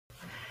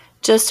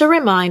Just a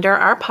reminder,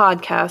 our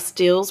podcast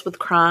deals with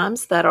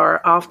crimes that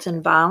are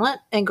often violent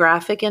and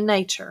graphic in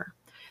nature,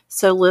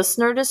 so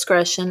listener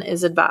discretion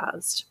is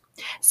advised.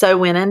 So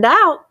when in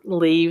doubt,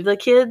 leave the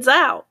kids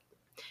out.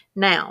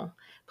 Now,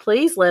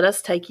 please let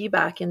us take you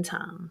back in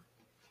time.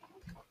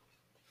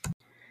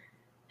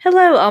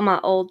 Hello, all my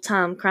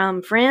old-time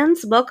crime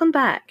friends. Welcome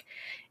back.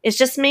 It's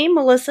just me,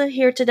 Melissa,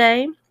 here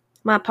today.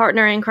 My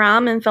partner in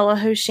crime and fellow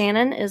host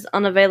Shannon is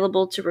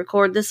unavailable to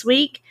record this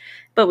week,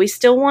 but we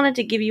still wanted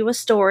to give you a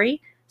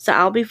story, so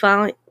I'll be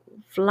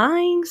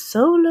flying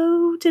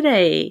solo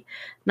today.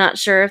 Not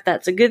sure if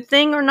that's a good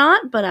thing or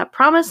not, but I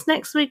promise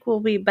next week we'll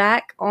be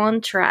back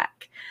on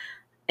track.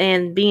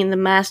 And being the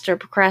master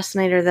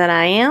procrastinator that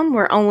I am,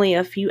 we're only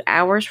a few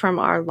hours from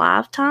our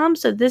live time,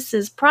 so this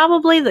is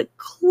probably the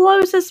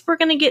closest we're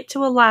going to get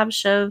to a live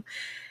show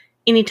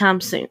anytime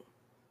soon.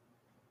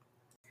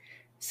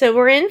 So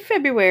we're in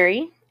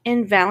February,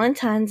 and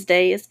Valentine's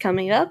Day is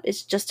coming up.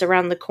 It's just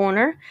around the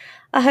corner.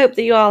 I hope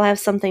that you all have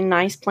something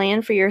nice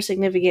planned for your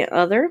significant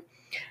other,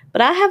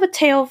 but I have a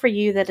tale for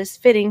you that is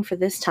fitting for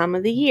this time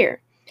of the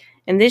year.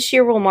 And this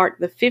year will mark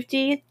the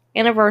 50th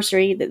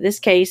anniversary that this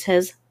case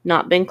has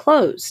not been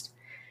closed.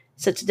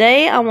 So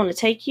today I want to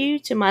take you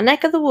to my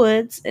neck of the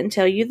woods and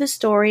tell you the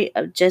story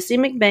of Jesse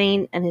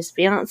Mcbane and his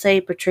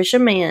fiance Patricia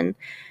Mann,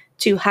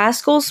 two high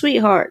school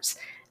sweethearts,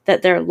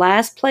 that their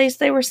last place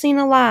they were seen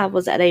alive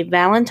was at a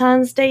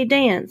Valentine's Day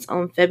dance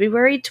on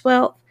February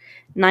 12th,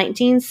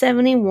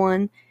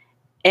 1971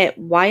 at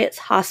Wyatt's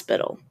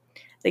Hospital.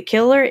 The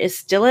killer is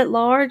still at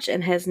large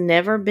and has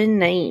never been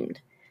named.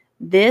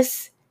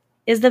 This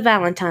is the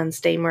Valentine's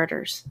Day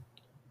murders.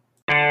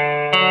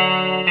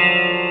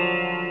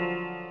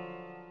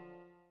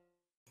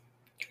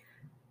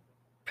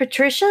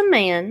 Patricia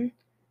Mann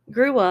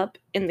grew up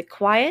in the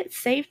quiet,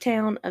 safe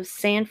town of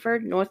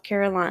Sanford, North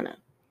Carolina.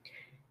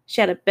 She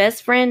had a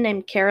best friend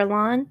named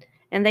Caroline,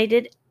 and they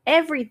did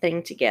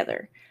everything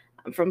together,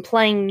 from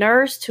playing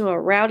nurse to a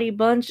rowdy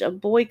bunch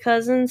of boy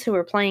cousins who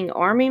were playing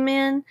army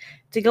men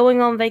to going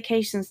on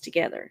vacations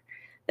together.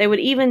 They would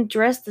even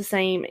dress the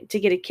same to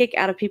get a kick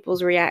out of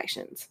people's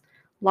reactions.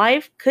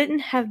 Life couldn't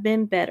have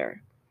been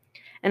better.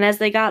 And as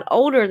they got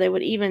older, they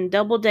would even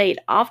double date,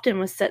 often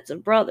with sets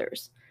of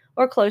brothers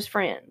or close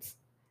friends.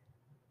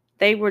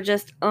 They were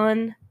just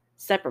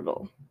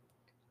inseparable.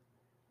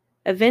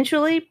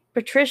 Eventually,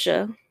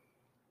 Patricia,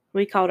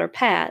 we called her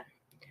Pat,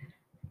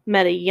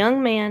 met a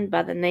young man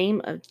by the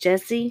name of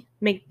Jesse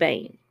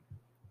Mcbane.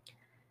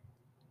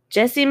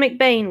 Jesse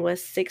Mcbane was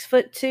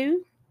 6'2",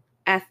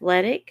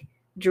 athletic,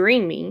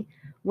 dreamy,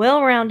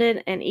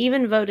 well-rounded, and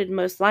even voted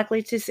most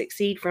likely to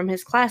succeed from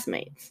his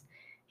classmates.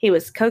 He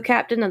was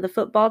co-captain of the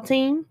football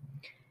team.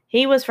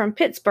 He was from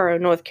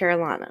Pittsburgh, North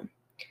Carolina.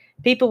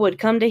 People would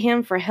come to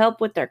him for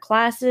help with their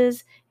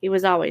classes. He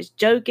was always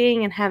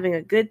joking and having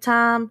a good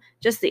time,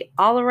 just the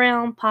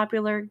all-around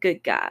popular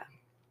good guy.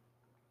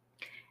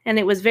 And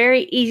it was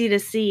very easy to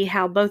see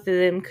how both of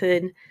them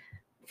could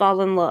fall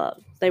in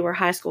love. They were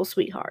high school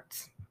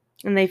sweethearts,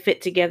 and they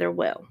fit together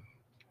well.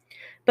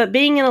 But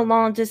being in a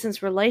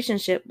long-distance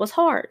relationship was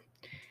hard.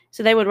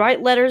 So they would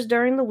write letters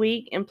during the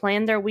week and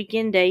plan their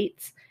weekend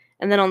dates.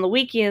 And then on the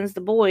weekends,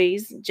 the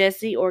boys,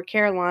 Jesse or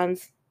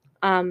Caroline's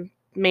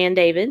man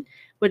David,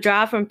 would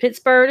drive from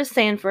Pittsburgh to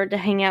Sanford to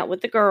hang out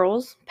with the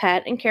girls,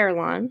 Pat and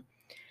Caroline.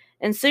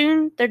 And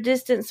soon their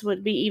distance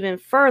would be even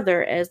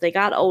further as they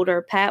got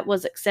older. Pat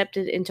was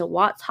accepted into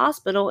Watts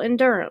Hospital in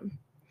Durham.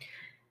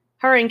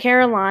 Her and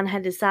Caroline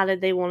had decided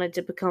they wanted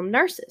to become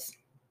nurses.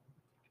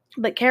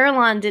 But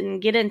Caroline didn't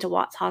get into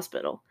Watts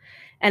Hospital.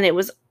 And it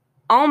was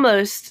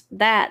almost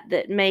that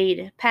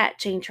made Pat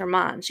change her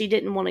mind. She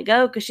didn't want to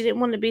go because she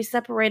didn't want to be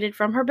separated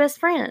from her best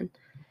friend.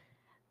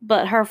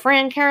 But her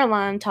friend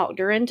Caroline talked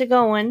her into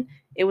going.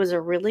 It was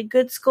a really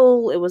good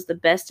school. It was the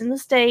best in the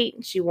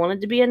state. She wanted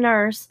to be a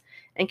nurse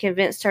and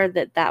convinced her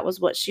that that was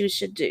what she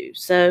should do.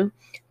 So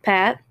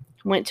Pat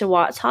went to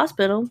Watts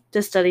Hospital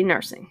to study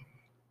nursing.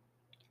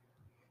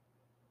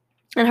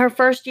 In her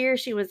first year,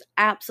 she was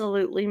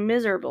absolutely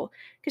miserable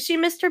because she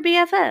missed her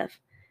BFF.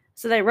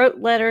 So they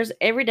wrote letters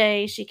every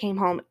day. She came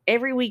home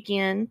every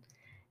weekend.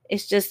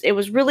 It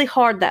was really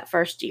hard that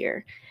first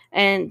year.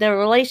 And their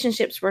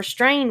relationships were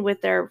strained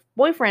with their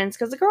boyfriends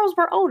because the girls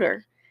were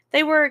older.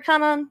 They were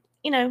kind of,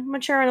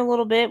 maturing a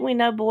little bit. We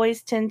know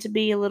boys tend to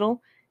be a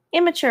little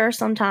immature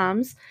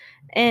sometimes.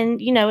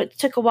 And, it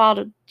took a while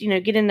to,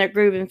 get in their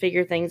groove and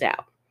figure things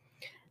out.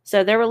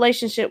 So their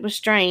relationship was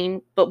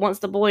strained, but once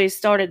the boys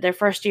started their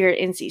first year at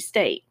NC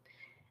State.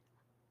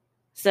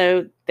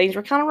 So things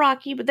were kind of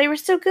rocky, but they were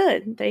still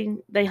good.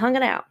 They hung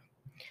it out.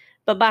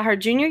 But by her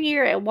junior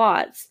year at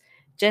Watts,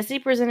 Jesse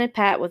presented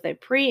Pat with a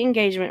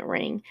pre-engagement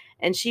ring,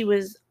 and she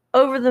was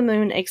over the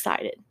moon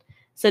excited.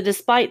 So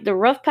despite the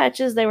rough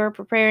patches, they were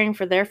preparing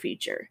for their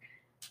future.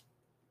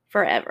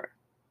 Forever.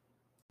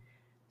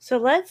 So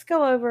let's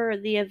go over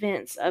the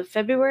events of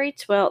February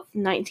 12th,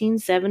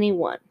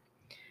 1971.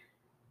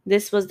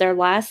 This was their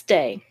last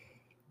day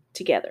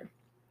together.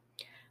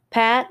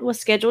 Pat was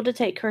scheduled to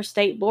take her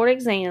state board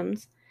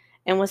exams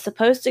and was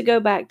supposed to go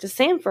back to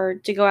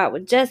Sanford to go out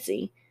with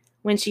Jesse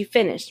when she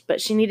finished,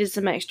 but she needed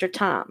some extra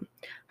time.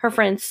 Her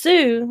friend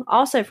Sue,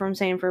 also from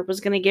Sanford, was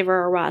going to give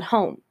her a ride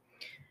home.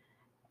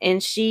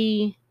 And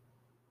Sue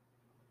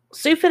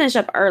finished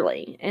up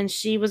early, and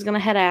she was going to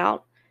head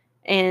out,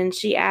 and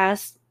she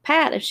asked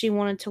Pat if she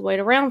wanted to wait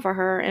around for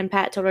her, and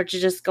Pat told her to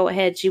just go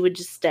ahead. She would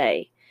just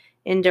stay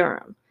in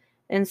Durham.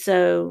 And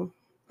so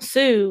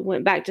Sue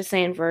went back to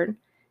Sanford,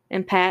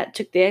 and Pat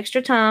took the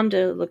extra time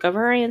to look over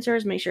her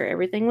answers, make sure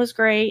everything was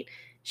great.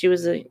 She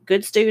was a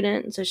good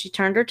student, so she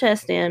turned her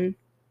test in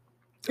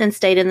and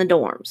stayed in the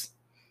dorms.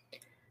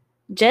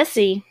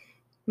 Jesse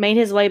made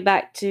his way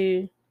back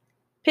to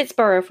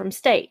Pittsburgh from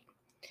state,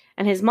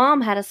 and his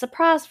mom had a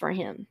surprise for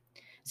him.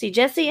 See,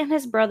 Jesse and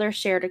his brother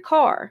shared a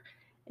car.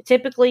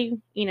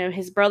 Typically,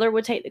 his brother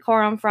would take the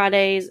car on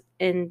Fridays,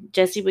 and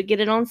Jesse would get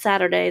it on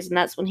Saturdays, and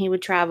that's when he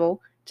would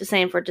travel to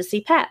Sanford to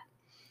see Pat.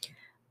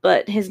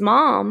 But his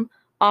mom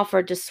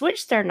offered to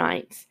switch their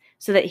nights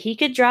so that he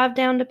could drive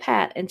down to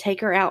Pat and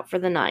take her out for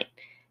the night.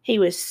 He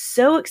was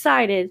so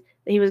excited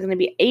that he was going to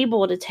be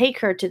able to take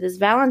her to this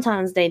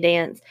Valentine's Day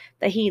dance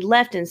that he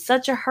left in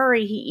such a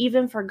hurry he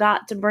even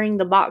forgot to bring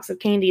the box of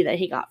candy that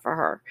he got for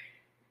her.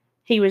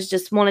 He was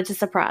just wanted to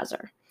surprise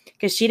her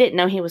because she didn't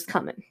know he was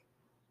coming.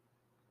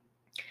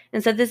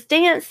 And so this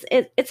dance,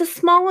 it's a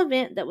small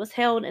event that was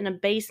held in a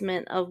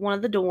basement of one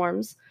of the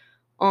dorms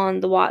on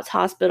the Watts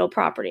Hospital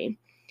property.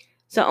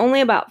 So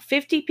only about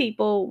 50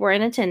 people were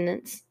in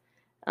attendance.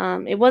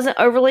 It wasn't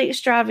overly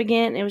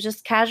extravagant. It was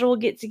just casual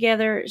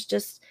get-together. It's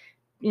just,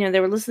 they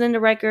were listening to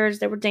records.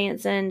 They were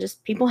dancing,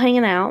 just people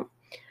hanging out.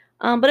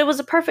 But it was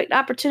a perfect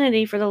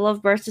opportunity for the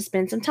lovebirds to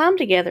spend some time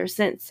together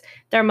since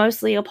they're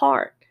mostly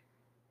apart.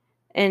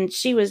 And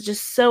she was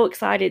just so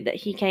excited that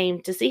he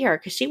came to see her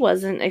because she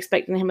wasn't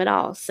expecting him at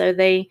all. So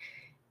they,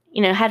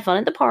 had fun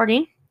at the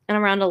party. And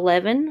around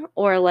 11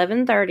 or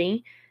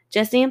 11:30,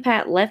 Jesse and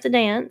Pat left the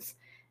dance.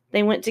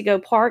 They went to go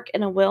park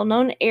in a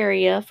well-known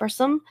area for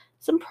some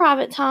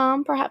private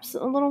time, perhaps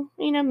a little,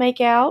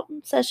 make-out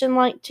session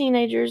like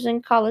teenagers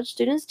and college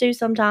students do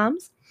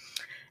sometimes.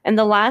 And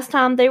the last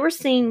time they were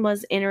seen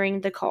was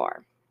entering the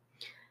car.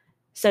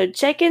 So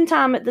check-in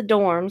time at the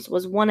dorms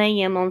was 1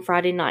 a.m. on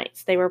Friday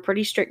nights. They were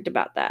pretty strict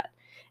about that.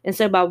 And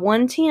so by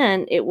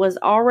 1:10, it was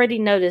already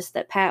noticed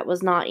that Pat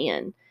was not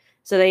in.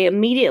 So they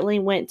immediately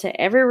went to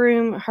every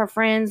room, her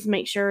friends,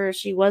 make sure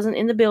she wasn't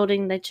in the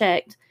building. They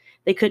checked.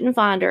 They couldn't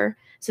find her.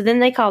 So then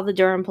they called the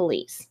Durham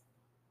police.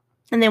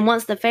 And then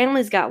once the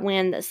families got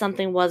wind that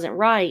something wasn't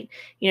right,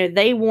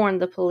 they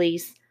warned the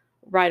police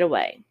right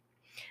away.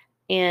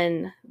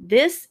 And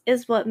this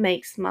is what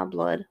makes my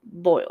blood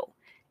boil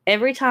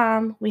every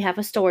time we have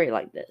a story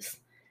like this.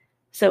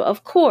 So,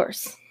 of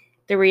course,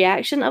 the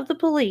reaction of the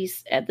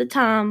police at the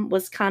time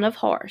was kind of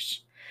harsh.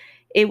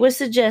 It was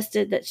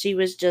suggested that she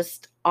was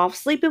just off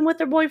sleeping with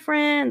her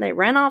boyfriend. They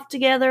ran off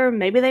together.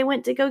 Maybe they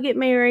went to go get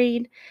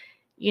married.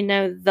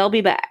 They'll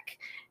be back.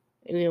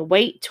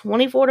 Wait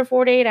 24 to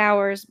 48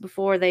 hours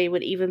before they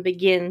would even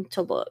begin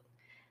to look.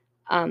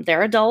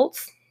 They're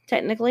adults,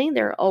 technically.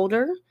 They're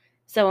older.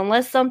 So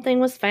unless something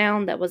was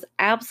found that was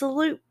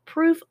absolute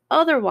proof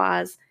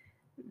otherwise,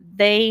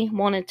 they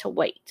wanted to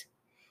wait.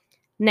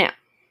 Now,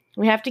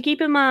 we have to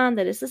keep in mind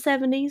that it's the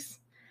 70s.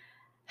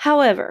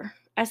 However,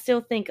 I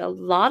still think a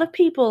lot of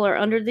people are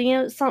under the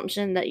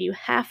assumption that you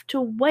have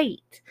to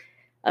wait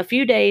a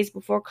few days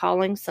before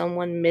calling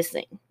someone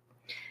missing.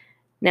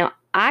 Now,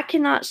 I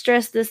cannot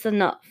stress this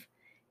enough.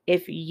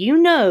 If you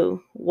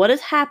know what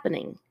is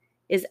happening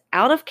is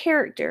out of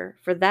character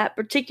for that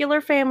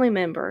particular family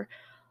member,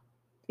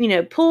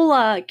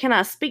 can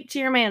I speak to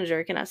your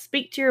manager? Can I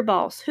speak to your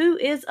boss? Who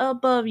is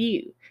above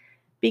you?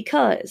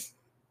 Because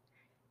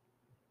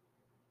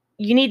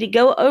you need to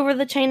go over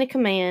the chain of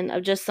command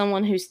of just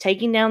someone who's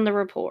taking down the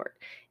report.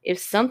 If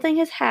something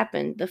has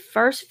happened, the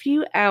first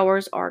few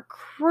hours are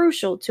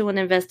crucial to an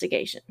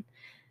investigation.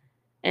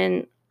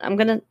 And I'm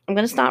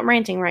gonna stop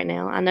ranting right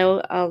now. I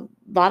know a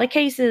lot of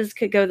cases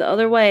could go the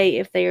other way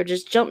if they are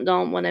just jumped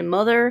on when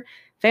a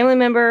family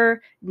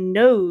member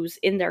knows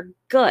in their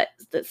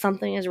guts that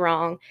something is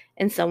wrong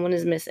and someone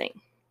is missing.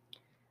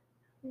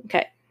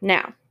 Okay,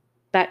 now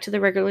back to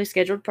the regularly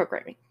scheduled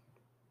programming.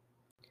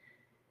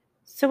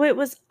 So it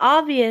was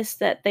obvious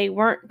that they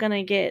weren't going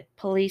to get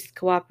police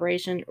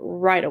cooperation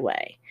right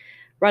away,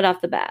 right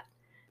off the bat.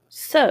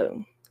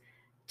 So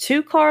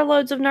 2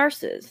 carloads of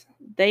nurses,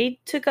 they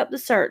took up the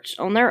search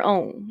on their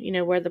own,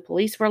 where the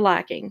police were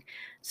lacking.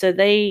 So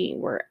they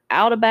were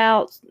out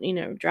about,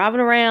 driving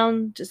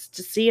around just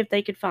to see if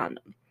they could find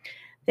them.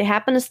 They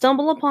happened to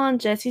stumble upon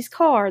Jesse's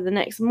car the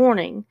next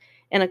morning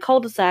in a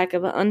cul-de-sac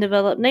of an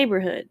undeveloped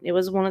neighborhood. It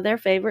was one of their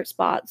favorite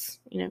spots,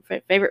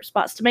 favorite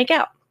spots to make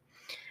out.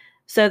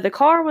 So the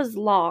car was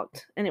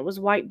locked and it was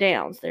wiped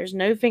down. So there's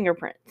no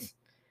fingerprints.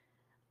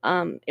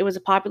 It was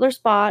a popular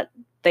spot.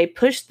 They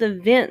pushed the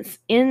vents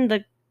in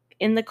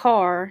the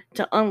car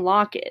to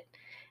unlock it,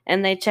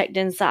 and they checked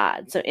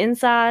inside. So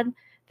inside,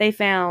 they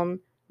found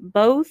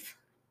both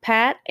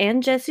Pat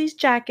and Jesse's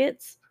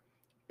jackets,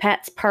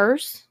 Pat's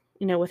purse,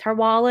 with her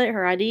wallet,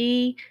 her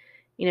ID.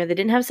 They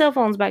didn't have cell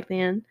phones back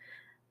then,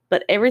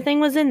 but everything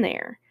was in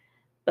there.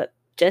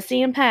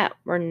 Jesse and Pat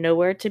were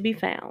nowhere to be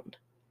found.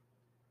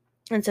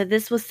 And so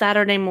this was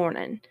Saturday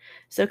morning.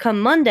 So come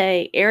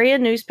Monday, area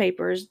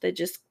newspapers, they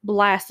just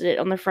blasted it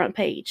on the front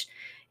page.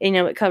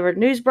 It covered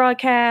news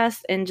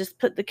broadcasts and just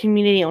put the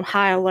community on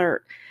high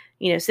alert.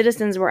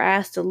 Citizens were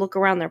asked to look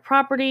around their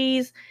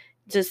properties,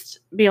 just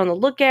be on the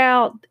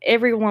lookout.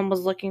 Everyone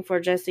was looking for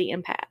Jesse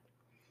and Pat.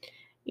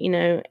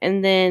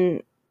 And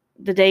then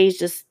the days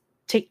just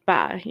ticked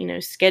by.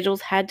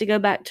 Schedules had to go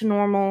back to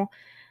normal.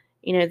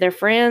 Their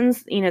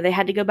friends, they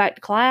had to go back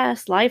to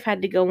class. Life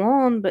had to go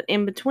on. But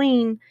in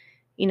between,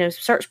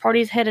 search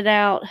parties headed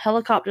out.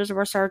 Helicopters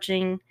were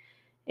searching.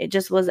 It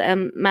just was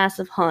a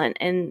massive hunt.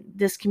 And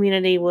this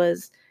community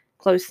was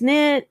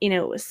close-knit.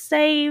 It was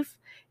safe.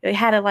 It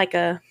had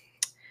a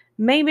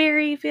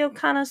Mayberry feel,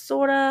 kind of,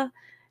 sort of.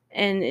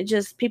 And it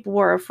just, people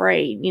were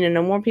afraid.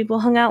 No more people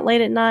hung out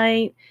late at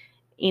night.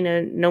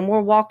 No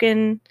more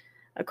walking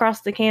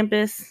across the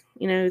campus,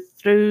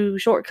 through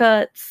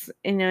shortcuts.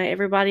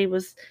 Everybody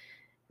was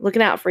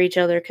looking out for each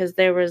other because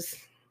there was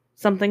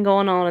something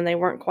going on and they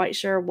weren't quite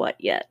sure what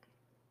yet.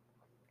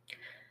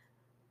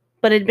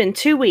 But it had been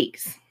 2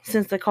 weeks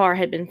since the car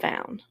had been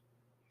found.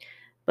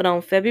 But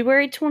on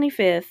February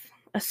 25th,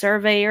 a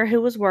surveyor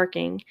who was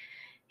working,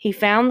 he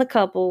found the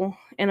couple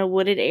in a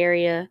wooded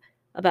area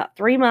about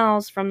 3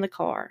 miles from the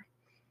car.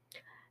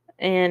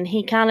 And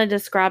he kind of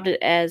described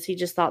it as he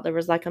just thought there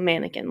was a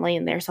mannequin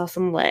laying there, saw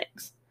some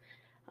legs.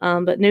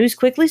 But news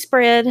quickly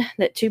spread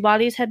that 2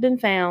 bodies had been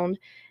found,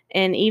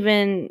 and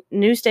even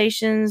news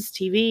stations,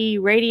 TV,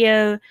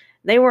 radio,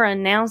 they were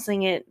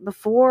announcing it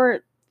before,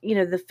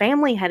 the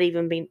family had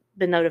even been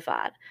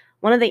notified.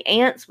 One of the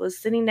aunts was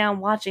sitting down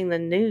watching the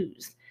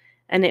news,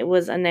 and it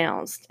was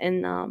announced,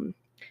 and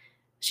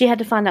she had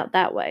to find out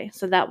that way.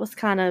 So that was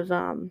kind of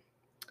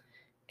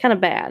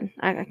bad.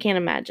 I can't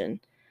imagine.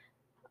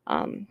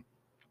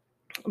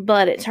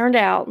 But it turned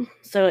out,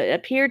 so it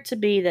appeared to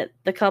be that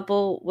the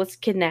couple was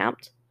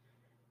kidnapped,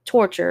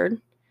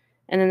 tortured,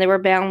 and then they were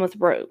bound with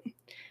rope.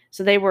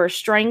 So they were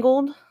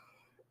strangled,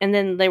 and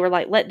then they were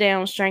let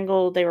down,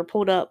 strangled. They were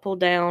pulled up, pulled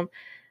down,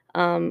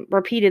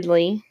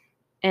 repeatedly,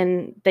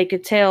 and they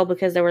could tell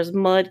because there was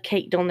mud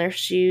caked on their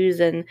shoes,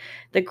 and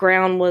the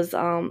ground was,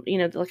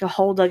 like a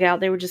hole dug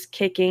out. They were just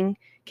kicking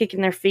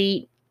their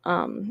feet,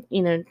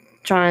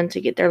 trying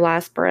to get their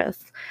last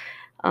breath.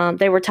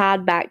 They were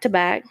tied back to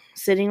back,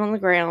 sitting on the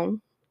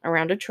ground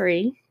around a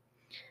tree.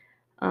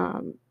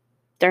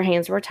 Their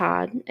hands were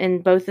tied,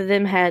 and both of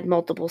them had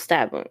multiple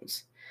stab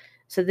wounds.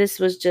 So this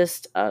was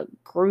just a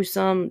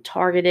gruesome,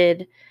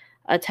 targeted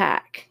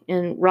attack.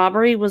 And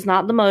robbery was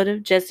not the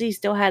motive. Jesse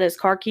still had his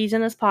car keys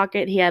in his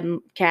pocket. He had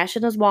cash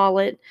in his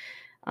wallet.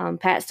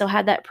 Pat still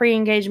had that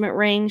pre-engagement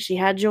ring. She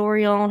had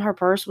jewelry on. Her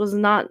purse was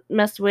not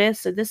messed with.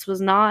 So this was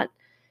not,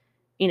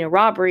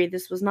 robbery.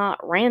 This was not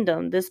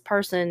random. This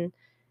person,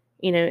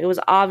 it was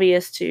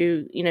obvious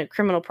to,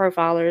 criminal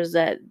profilers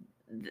that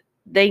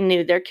they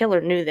knew, their killer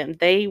knew them.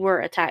 They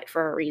were attacked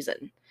for a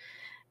reason,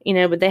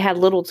 but they had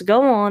little to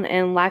go on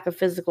and lack of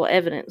physical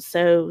evidence.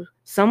 So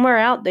somewhere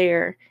out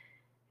there,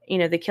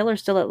 the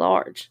killer's still at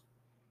large,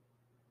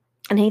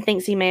 and he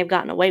thinks he may have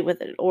gotten away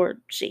with it, or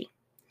she.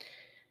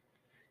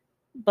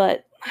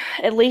 But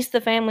at least the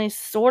family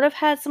sort of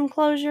had some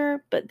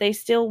closure, but they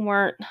still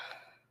weren't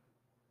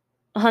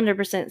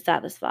 100%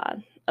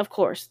 satisfied. Of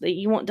course, that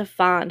you want to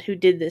find who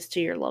did this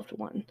to your loved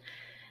one.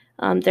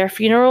 Their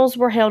funerals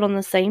were held on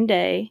the same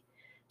day,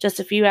 just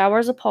a few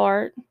hours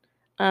apart,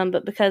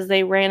 but because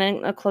they ran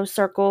in a close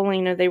circle,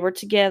 they were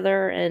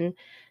together, and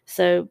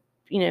so,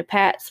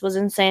 Pat's was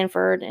in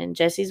Sanford and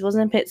Jesse's was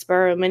in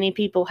Pittsburgh, and many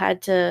people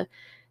had to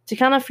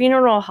kind of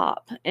funeral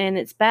hop, and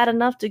it's bad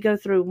enough to go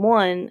through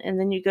one, and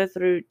then you go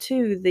through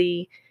 2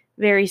 the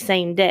very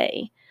same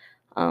day.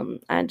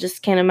 I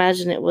just can't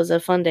imagine it was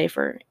a fun day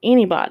for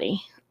anybody.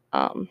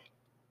 But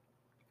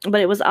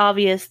it was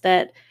obvious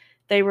that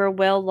they were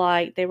well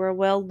liked, they were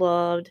well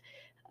loved.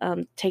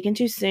 Taken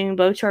too soon.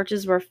 Both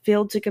churches were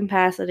filled to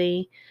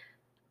capacity.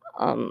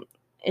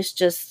 It's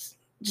just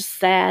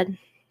sad,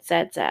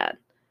 sad, sad.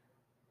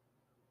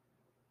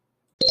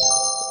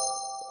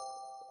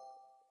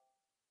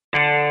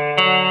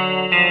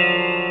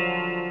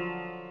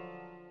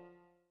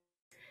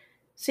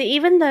 See,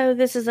 even though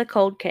this is a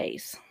cold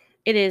case,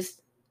 it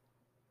is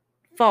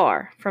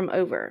far from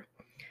over.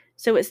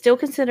 So it's still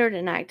considered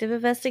an active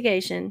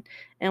investigation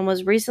and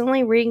was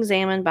recently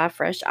re-examined by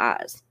fresh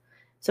eyes.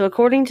 So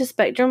according to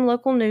Spectrum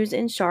Local News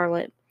in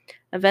Charlotte,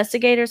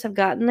 investigators have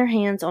gotten their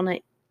hands on an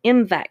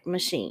MVAC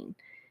machine.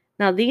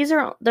 Now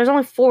there's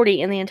only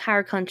 40 in the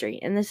entire country,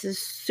 and this is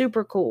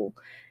super cool.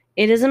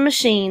 It is a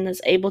machine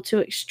that's able to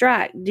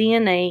extract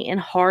DNA in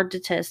hard to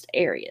test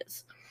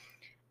areas.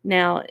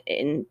 Now,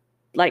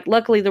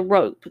 luckily the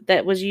rope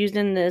that was used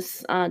in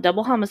this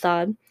double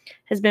homicide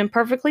has been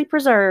perfectly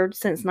preserved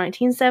since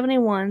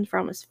 1971 for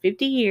almost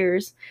 50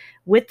 years,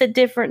 with the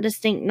different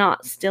distinct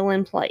knots still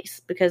in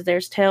place, because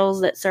there's tales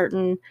that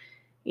certain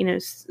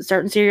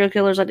serial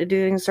killers like to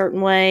do things a certain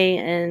way,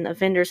 and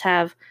offenders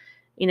have,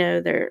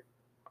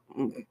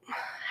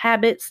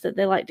 habits that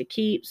they like to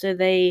keep. So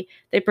they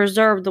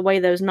preserved the way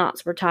those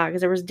knots were tied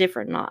because there was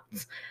different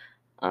knots.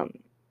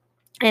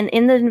 And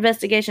in the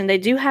investigation, they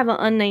do have an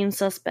unnamed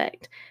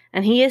suspect,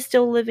 and he is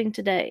still living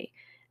today.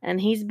 And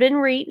he's been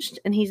reached,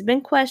 and he's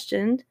been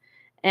questioned,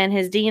 and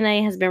his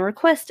DNA has been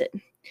requested.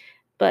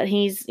 But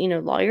he's,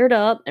 lawyered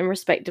up and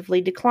respectively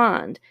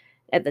declined.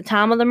 At the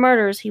time of the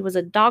murders, he was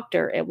a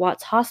doctor at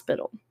Watts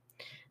Hospital.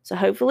 So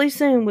hopefully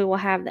soon we will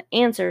have the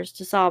answers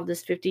to solve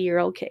this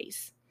 50-year-old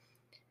case.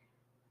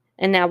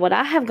 And now what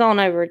I have gone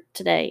over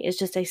today is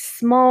just a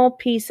small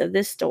piece of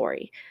this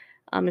story.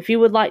 If you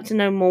would like to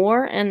know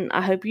more, and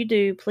I hope you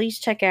do, please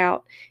check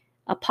out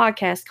a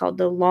podcast called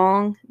The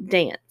Long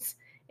Dance.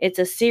 It's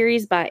a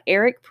series by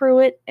Eric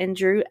Pruitt and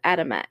Drew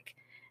Adamak.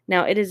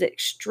 Now, it is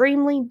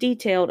extremely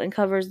detailed and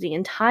covers the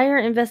entire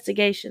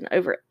investigation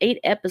over 8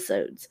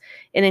 episodes.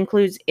 It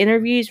includes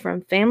interviews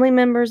from family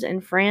members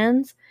and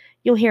friends.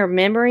 You'll hear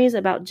memories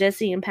about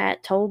Jesse and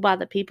Pat told by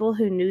the people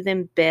who knew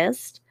them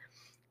best.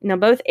 Now,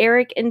 both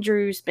Eric and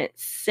Drew spent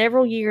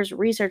several years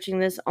researching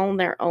this on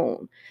their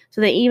own.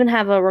 So they even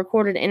have a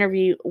recorded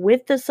interview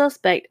with the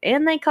suspect,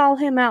 and they call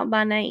him out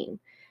by name.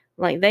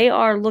 Like, they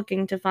are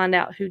looking to find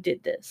out who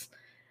did this.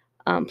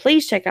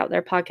 Please check out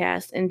their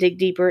podcast and dig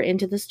deeper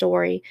into the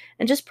story,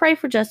 and just pray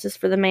for justice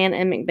for the Mann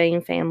and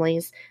Mcbane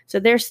families. So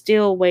they're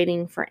still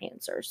waiting for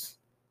answers.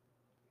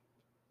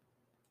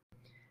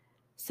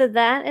 So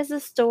that is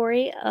the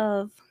story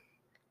of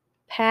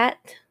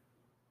Pat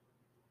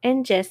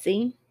and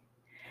Jesse,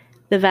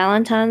 the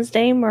Valentine's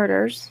Day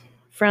murders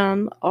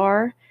from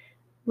our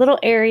little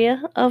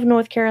area of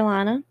North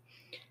Carolina.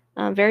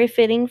 Very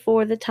fitting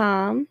for the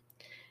time.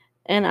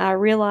 And I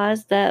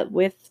realized that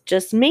with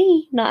just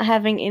me not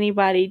having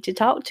anybody to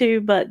talk to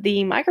but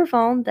the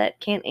microphone that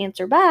can't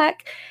answer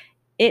back,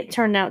 it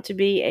turned out to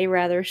be a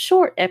rather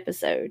short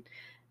episode.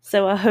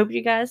 So I hope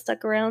you guys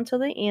stuck around till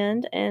the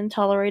end and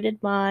tolerated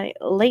my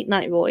late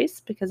night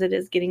voice because it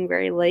is getting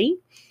very late.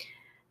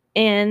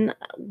 And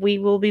we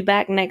will be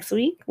back next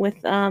week with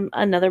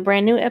another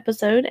brand new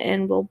episode,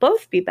 and we'll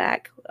both be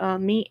back,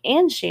 me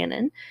and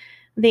Shannon,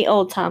 the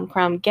old time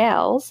crime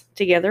gals,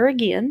 together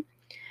again.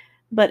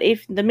 But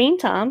if in the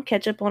meantime,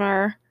 catch up on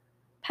our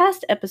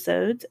past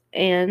episodes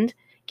and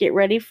get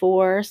ready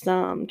for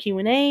some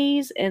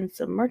Q&As and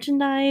some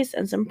merchandise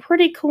and some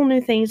pretty cool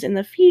new things in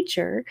the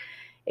future.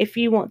 If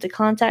you want to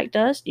contact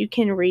us, you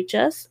can reach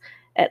us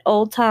at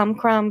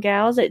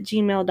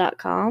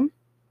oldtimecrimegals@gmail.com.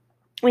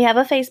 We have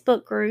a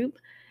Facebook group,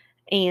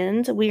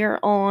 and we are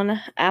on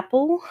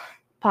Apple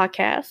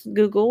Podcasts,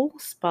 Google,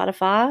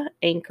 Spotify,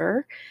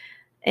 Anchor,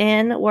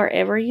 and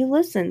wherever you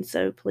listen.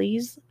 So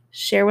please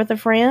share with a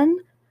friend,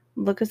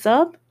 look us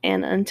up,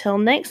 and until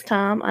next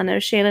time, I know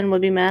Shannon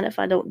would be mad if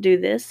I don't do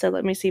this, so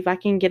let me see if I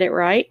can get it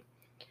right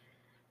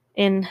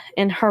in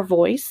her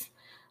voice.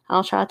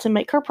 I'll try to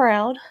make her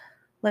proud.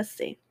 Let's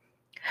see.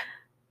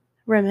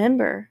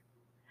 Remember,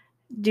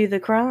 do the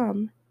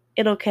crime.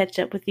 It'll catch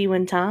up with you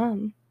in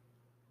time.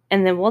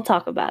 And then we'll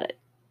talk about it.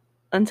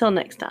 Until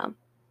next time.